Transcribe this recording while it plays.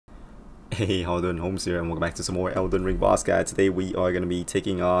Hey, how you doing? Holmes here, and welcome back to some more Elden Ring boss guide. Today we are going to be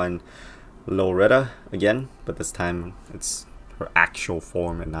taking on Loretta again, but this time it's her actual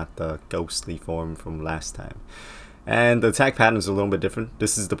form and not the ghostly form from last time. And the attack pattern is a little bit different.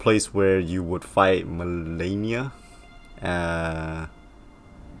 This is the place where you would fight Millennia. Yeah,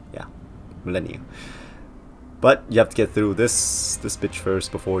 Millennia. But you have to get through this bitch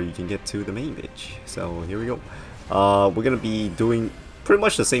first before you can get to the main bitch. So here we go. We're going to be doing pretty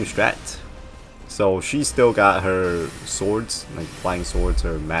much the same strat. So she still got her swords, like flying swords,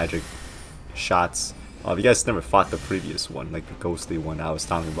 her magic shots. If you guys never fought the previous one, like the ghostly one I was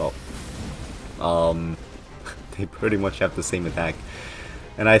talking about, they pretty much have the same attack.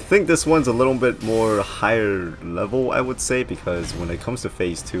 And I think this one's a little bit more higher level, I would say, because when it comes to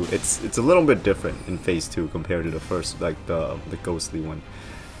phase 2, it's a little bit different in phase 2 compared to the first, like the ghostly one.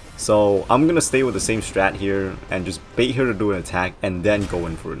 So I'm gonna stay with the same strat here and just bait her to do an attack and then go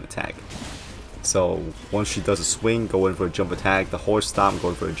in for an attack. So once she does a swing, go in for a jump attack. The horse stomp,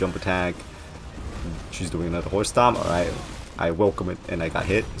 going for a jump attack. She's doing another horse stomp. Alright, I welcome it and I got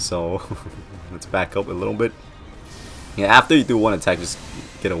hit. So let's back up a little bit. Yeah, after you do one attack, just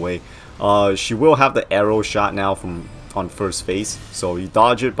get away. She will have the arrow shot now from on first phase. So you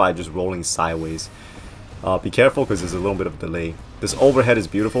dodge it by just rolling sideways. Be careful because there's a little bit of delay. This overhead is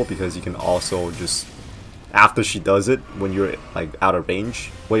beautiful because you can also just, after she does it, when you're like out of range,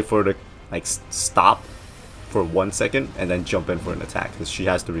 wait for her to like stop for 1 second and then jump in for an attack because she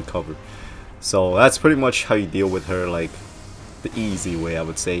has to recover. So that's pretty much how you deal with her, like the easy way, I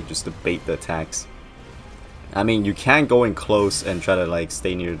would say, just to bait the attacks. I mean, you can go in close and try to like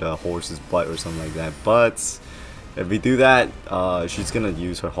stay near the horse's butt or something like that, but if we do that, she's gonna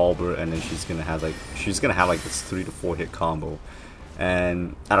use her halberd and then she's gonna have like this 3 to 4 hit combo.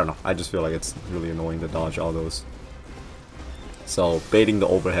 And I don't know, I just feel like it's really annoying to dodge all those. So baiting the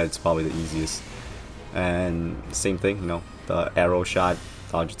overhead is probably the easiest. And same thing, you know, the arrow shot,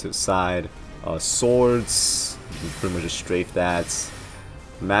 dodge it to the side. Swords, you pretty much just strafe that.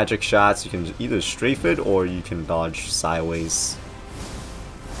 Magic shots, you can either strafe it or you can dodge sideways.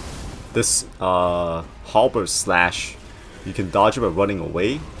 This halberd slash, you can dodge it by running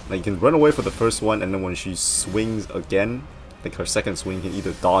away. Like you can run away for the first one, and then when she swings again, like her second swing, you can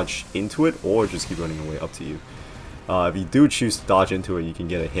either dodge into it or just keep running away, up to you. If you do choose to dodge into it, you can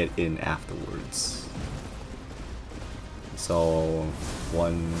get a hit in afterwards. So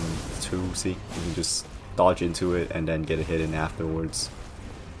 1, 2, see, you can just dodge into it and then get a hit in afterwards.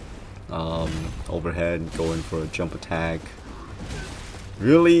 Overhead, going for a jump attack.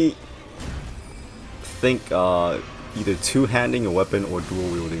 Really think either two-handing a weapon or dual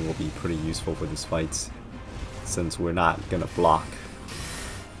wielding will be pretty useful for this fight, since we're not gonna block.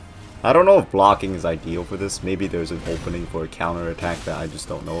 I don't know if blocking is ideal for this. Maybe there's an opening for a counter attack that I just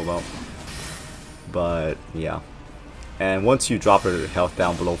don't know about. But yeah. And once you drop her health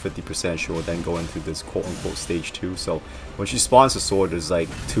down below 50%, she will then go into this quote-unquote stage 2. So when she spawns the sword, there's like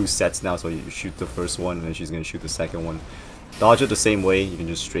 2 sets now. So you shoot the first one and then she's gonna shoot the second one. Dodge it the same way. You can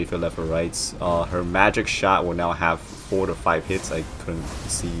just strafe it left or right. Her magic shot will now have 4 to 5 hits. I couldn't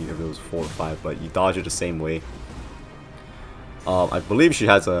see if it was 4 or 5, but you dodge it the same way. I believe she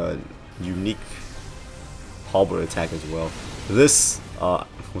has a unique halberd attack as well. This,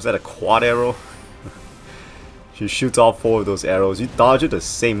 was that a quad arrow? She shoots all 4 of those arrows. You dodge it the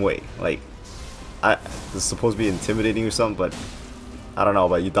same way. Like, it's supposed to be intimidating or something, but I don't know,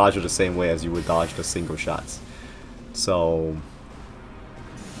 but you dodge it the same way as you would dodge the single shots. So,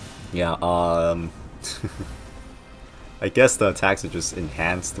 yeah, I guess the attacks are just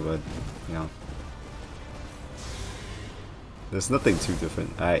enhanced, but, you know, there's nothing too different.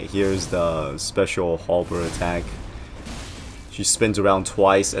 Alright, here's the special halberd attack. She spins around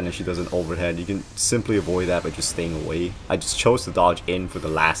twice and then she does an overhead. You can simply avoid that by just staying away. I just chose to dodge in for the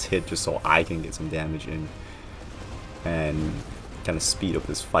last hit just so I can get some damage in and kind of speed up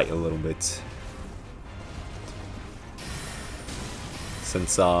this fight a little bit.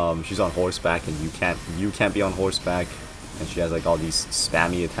 Since she's on horseback and you can't be on horseback, and she has like all these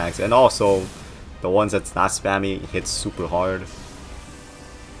spammy attacks, and also the ones that's not spammy hits super hard.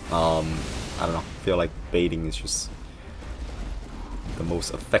 I don't know, I feel like baiting is just the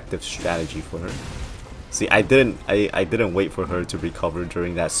most effective strategy for her. See, I didn't wait for her to recover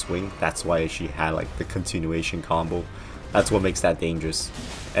during that swing. That's why she had like the continuation combo. That's what makes that dangerous,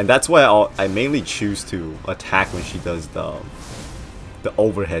 and that's why I mainly choose to attack when she does the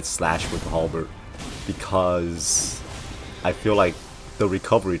overhead slash with the halberd, because I feel like the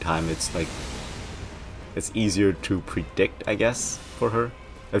recovery time, it's easier to predict, I guess, for her.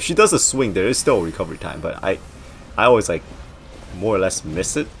 If she does a swing, there is still a recovery time, but I always like more or less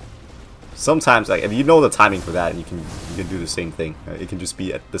miss it. sometimes, like, if you know the timing for that, you can do the same thing. It can just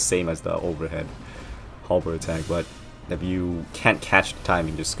be the same as the overhead halberd attack, but if you can't catch the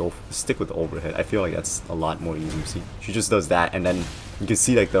timing, just stick with the overhead. I feel like that's a lot more easy. See, she just does that, and then you can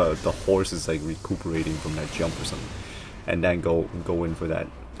see like the horse is like recuperating from that jump or something, and then go in for that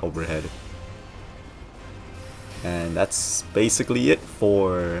overhead. And that's basically it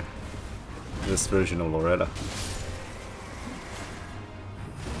for this version of Loretta.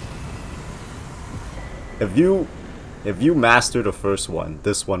 If you master the first one,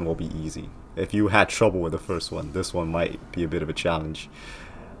 this one will be easy. If you had trouble with the first one, this one might be a bit of a challenge.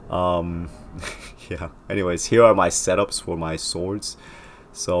 Yeah. Anyways, here are my setups for my swords.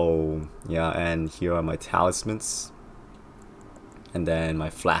 So yeah, and here are my talismans, and then my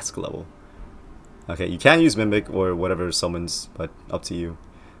flask level. Okay, you can use Mimic or whatever summons, but up to you.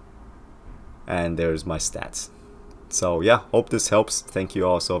 And there's my stats. So yeah, hope this helps. Thank you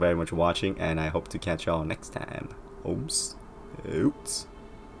all so very much for watching, and I hope to catch y'all next time. Oops.